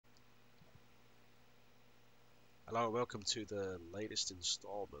Hello and welcome to the latest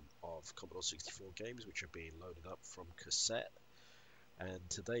installment of Commodore 64 games which are being loaded up from cassette. And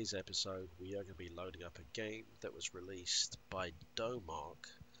today's episode we are going to be loading up a game that was released by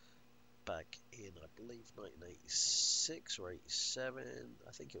Domark back in, I believe, 1986 or 87.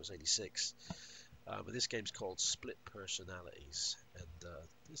 I think it was 86. But this game's called Split Personalities, and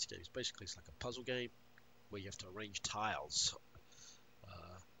this game is basically like a puzzle game where you have to arrange tiles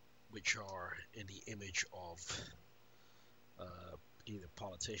which are in the image of either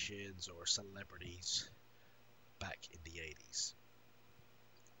politicians or celebrities back in the 80s.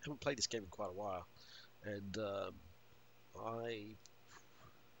 I haven't played this game in quite a while, and I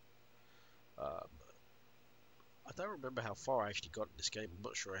don't remember how far I actually got in this game. I'm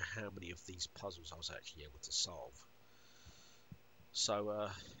not sure how many of these puzzles I was actually able to solve. So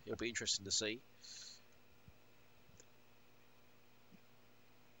it'll be interesting to see.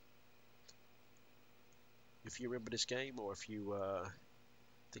 If you remember this game, or if you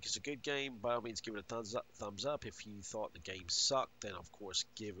think it's a good game, by all means give it a thumbs up. If you thought the game sucked, then of course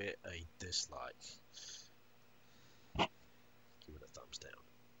give it a dislike. Give it a thumbs down.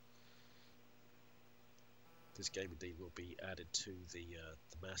 This game indeed will be added to the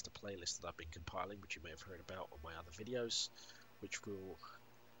master playlist that I've been compiling, which you may have heard about on my other videos, which will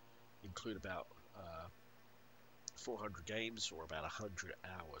include about 400 games, or about 100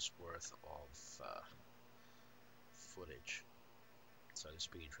 hours worth of footage. So this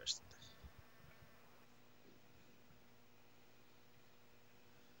will be interesting.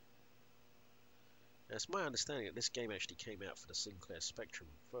 Now, it's my understanding that this game actually came out for the Sinclair Spectrum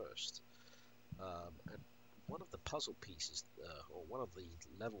first, and one of the puzzle pieces, or one of the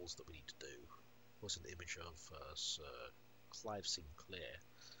levels that we need to do, was an image of Sir Clive Sinclair.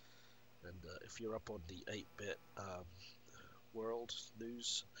 And if you're up on the 8-bit world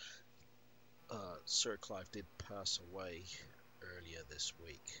news, Sir Clive did pass away earlier this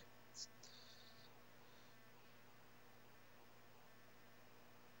week.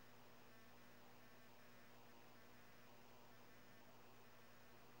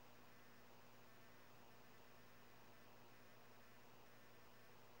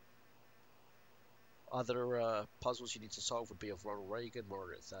 Other puzzles you need to solve would be of Ronald Reagan,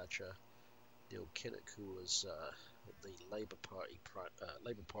 Margaret Thatcher, Neil Kinnock, who was the Labour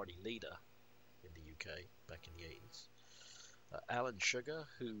Party leader in the UK back in the 80s. Alan Sugar,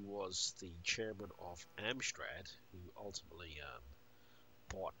 who was the chairman of Amstrad, who ultimately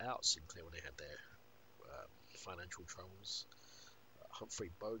bought out Sinclair when they had their financial troubles.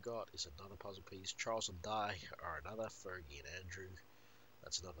 Humphrey Bogart is another puzzle piece. Charles and Di are another. Fergie and Andrew,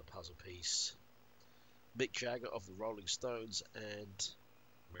 that's another puzzle piece. Mick Jagger of the Rolling Stones, and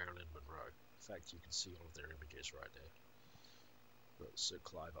Marilyn Monroe. In fact, you can see all of their images right there. Got Sir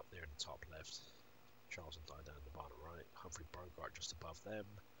Clive up there in the top left, Charles and Di down in the bottom right, Humphrey Bogart just above them.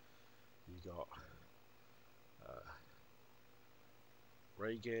 You got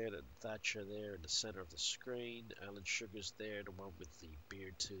Reagan and Thatcher there in the center of the screen. Alan Sugar's there, the one with the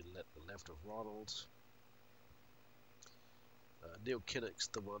beard to the left of Ronald. Neil Kinnock's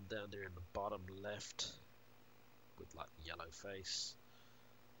the one down there in the bottom left with like the yellow face.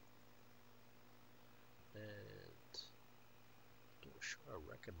 And I'm not sure I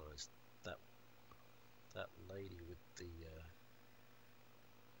recognize that lady with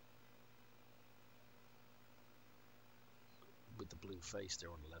the blue face there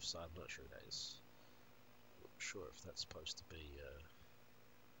on the left side. I'm not sure that is. I'm not sure if that's supposed to be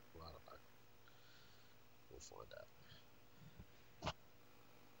well, I don't know. We'll find out.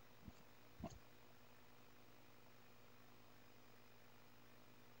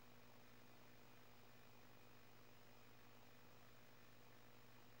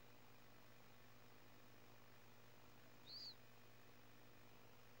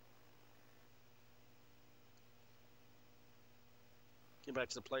 Getting back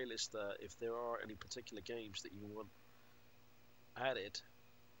to the playlist, if there are any particular games that you want added,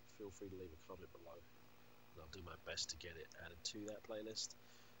 feel free to leave a comment below, and I'll do my best to get it added to that playlist.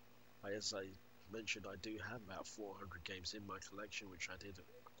 As I mentioned, I do have about 400 games in my collection, which I did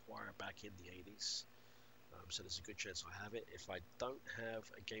acquire back in the 80s. So there's a good chance I have it. If I don't have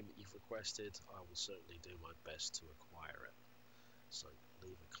a game that you've requested, I will certainly do my best to acquire it. So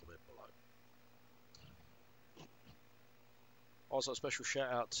leave a comment below. Also, a special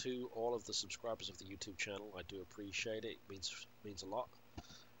shout out to all of the subscribers of the YouTube channel. I do appreciate it. It means a lot.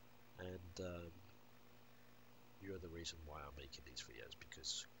 And you're the reason why I'm making these videos,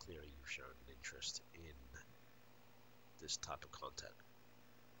 because clearly you've shown an interest in this type of content.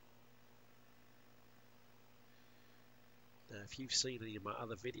 Now, if you've seen any of my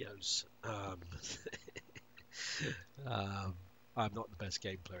other videos, I'm not the best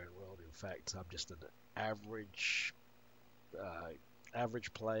game player in the world. In fact, I'm just an average,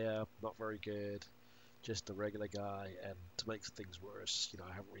 average player, not very good, just a regular guy. And to make things worse, you know,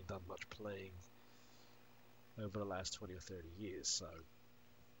 I haven't really done much playing over the last 20 or 30 years. So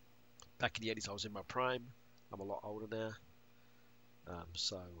back in the 80s, I was in my prime. I'm a lot older now.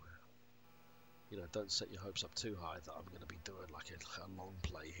 So, you know, don't set your hopes up too high that I'm going to be doing like a long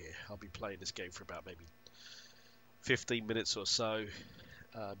play here. I'll be playing this game for about maybe 15 minutes or so,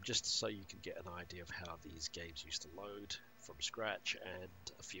 just so you can get an idea of how these games used to load from scratch and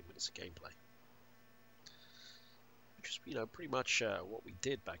a few minutes of gameplay. Which is, you know, pretty much what we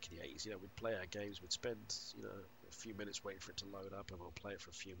did back in the 80s. You know, we'd play our games, we'd spend, you know, a few minutes waiting for it to load up, and we'll play it for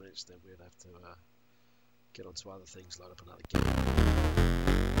a few minutes, then we'd have to get onto other things, load up another game.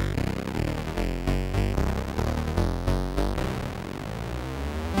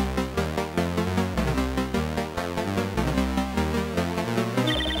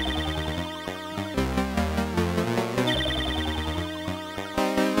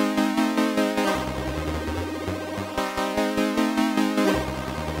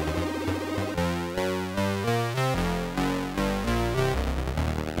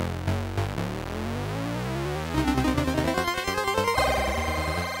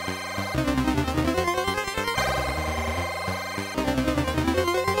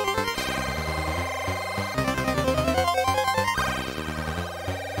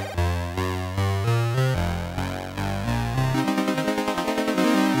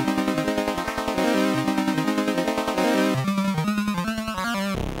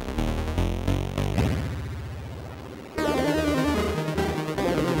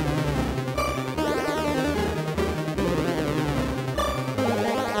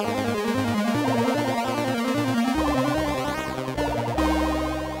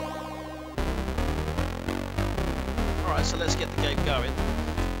 So let's get the game going.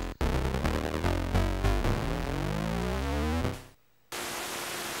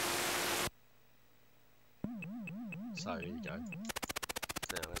 So here you go.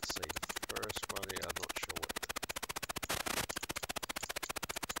 Now let's see. The first one here, I'm not sure what.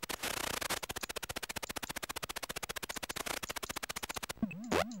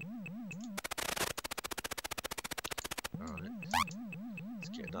 Alright. Let's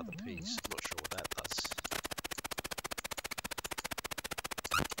get another piece. I'm not sure what that does.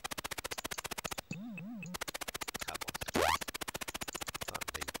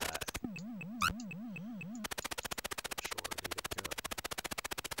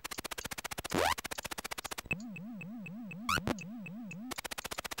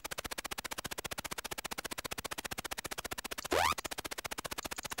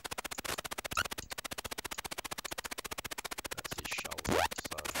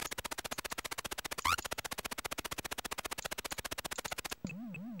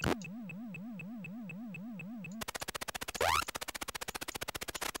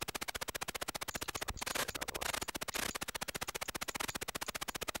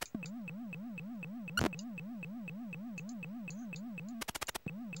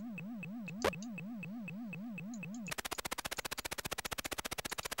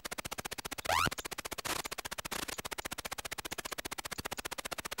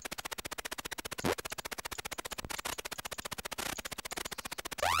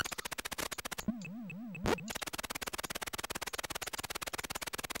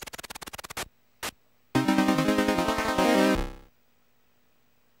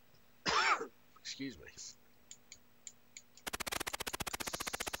 Excuse me.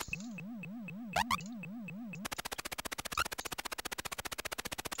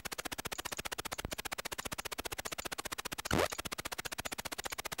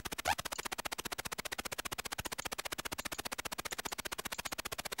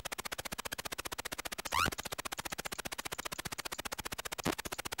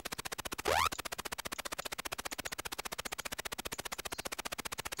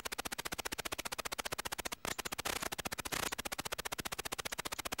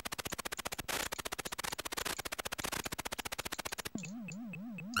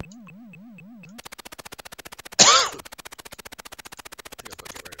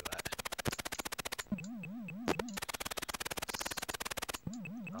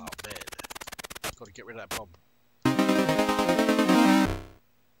 Get rid of that bomb.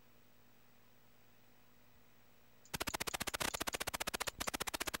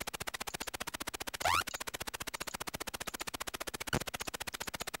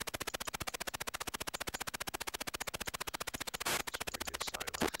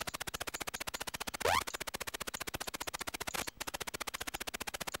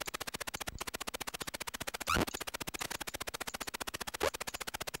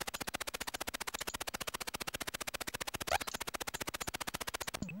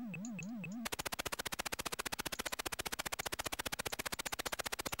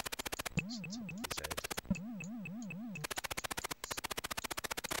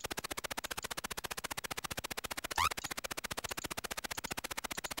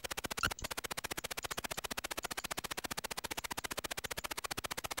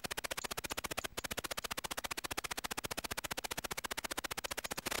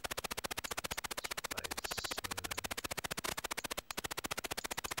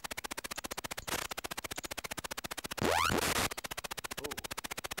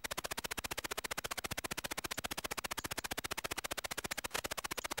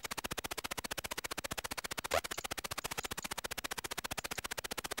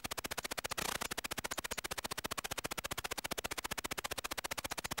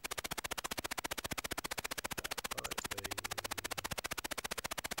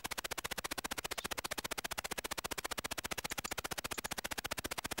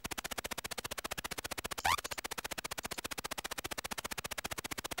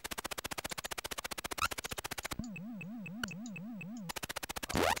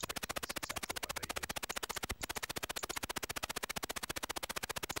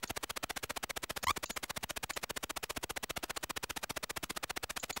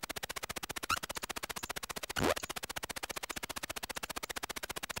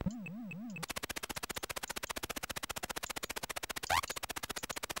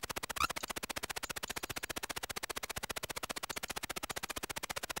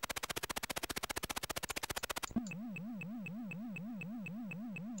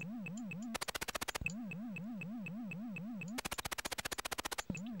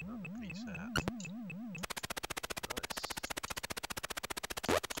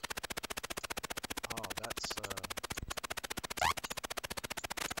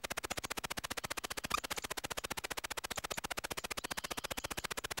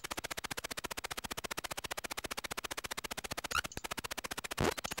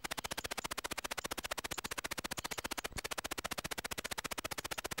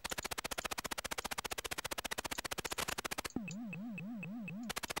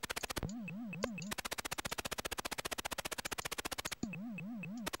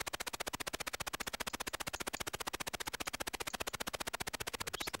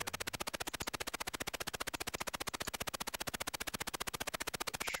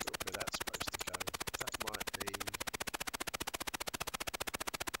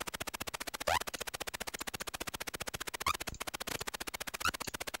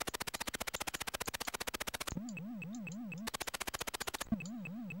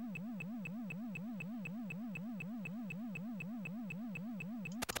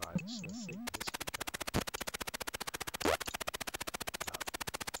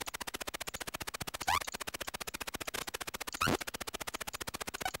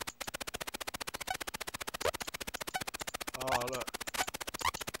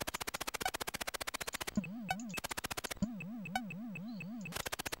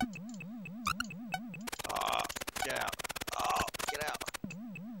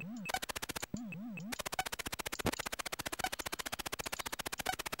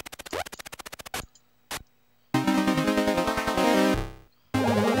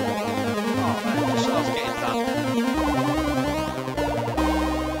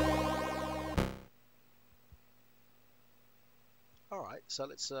 So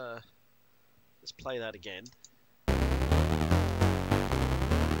let's play that again.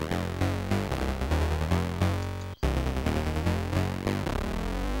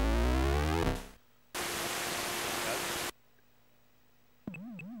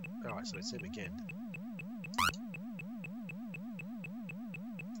 Alright, so it's him again.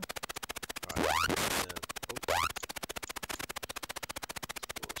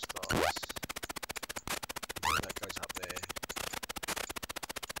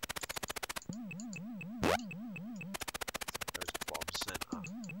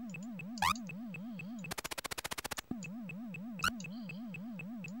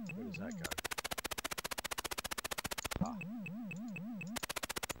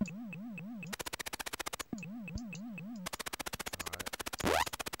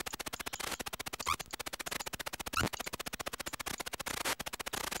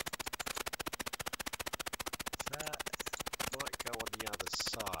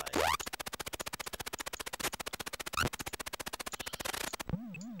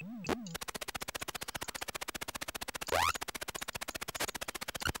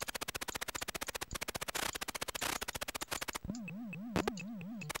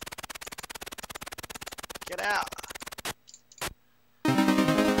 Get out!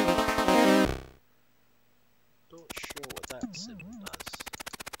 Not sure what that symbol does.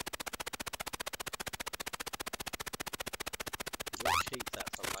 We'll keep that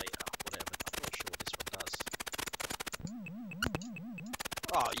for later, whatever. I'm not sure what this one does.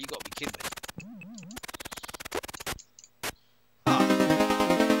 Oh, you gotta be kidding me. Oh.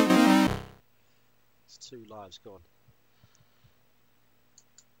 It's 2 lives gone.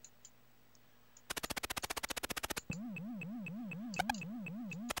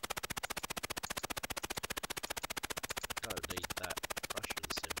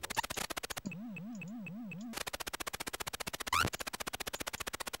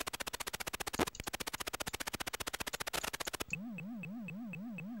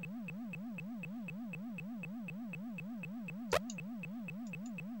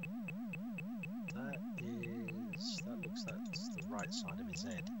 Side of his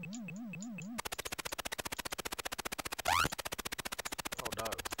head. Oh no,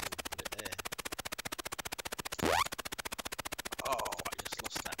 put it there. Oh, I just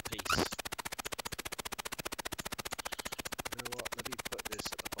lost that piece. You know what, let me put this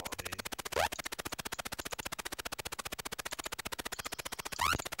at the bottom here.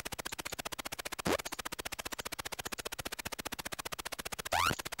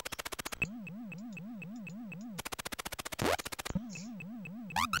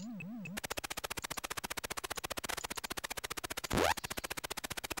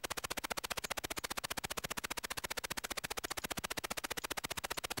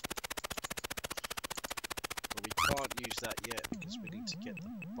 Can't use that yet because we need to get the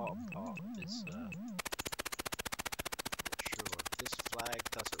bottom part of this. Not sure. This flag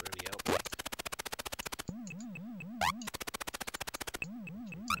doesn't really help me.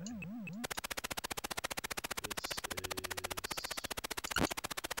 This is.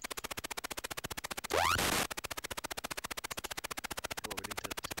 Oh, we need to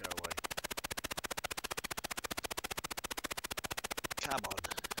go away. Come on.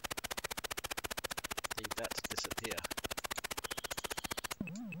 Need that to disappear.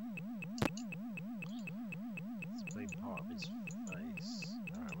 It's the main part of his face.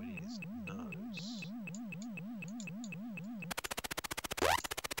 Alright, we need his nose.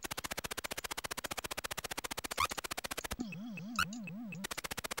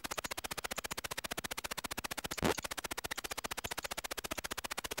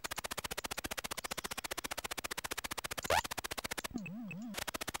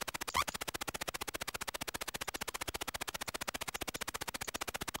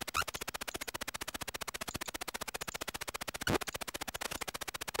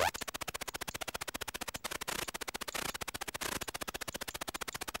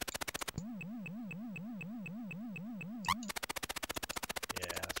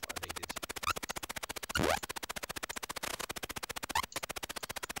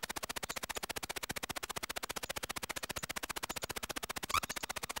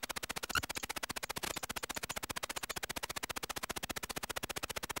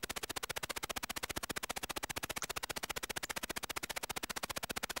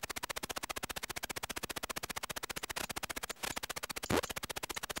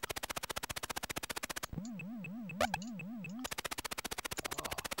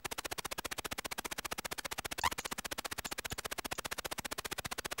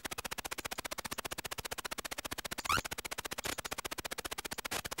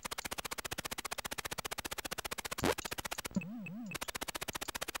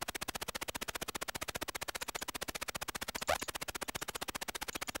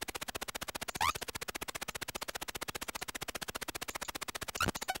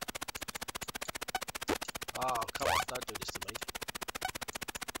 Don't do this to me.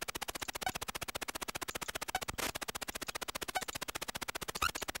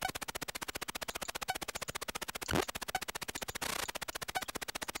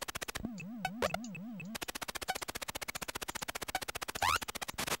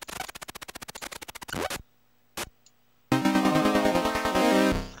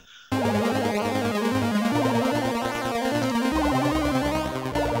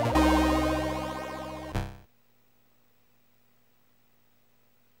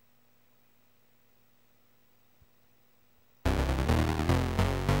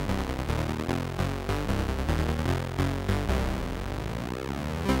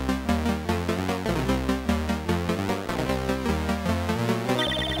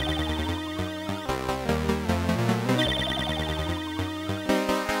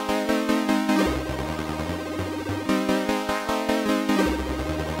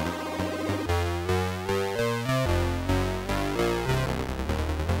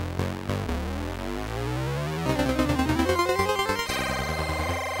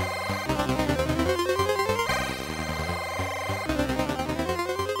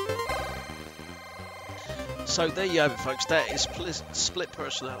 So there you have it, folks. That is Split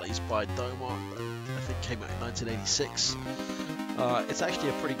Personalities by Domark. I think it came out in 1986. It's actually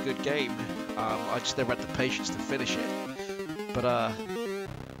a pretty good game. I just never had the patience to finish it. But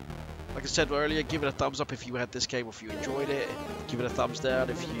like I said earlier, give it a thumbs up if you had this game or if you enjoyed it. Give it a thumbs down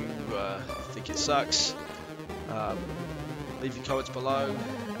if you think it sucks. Leave your comments below.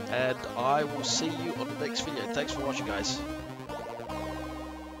 And I will see you on the next video. Thanks for watching, guys.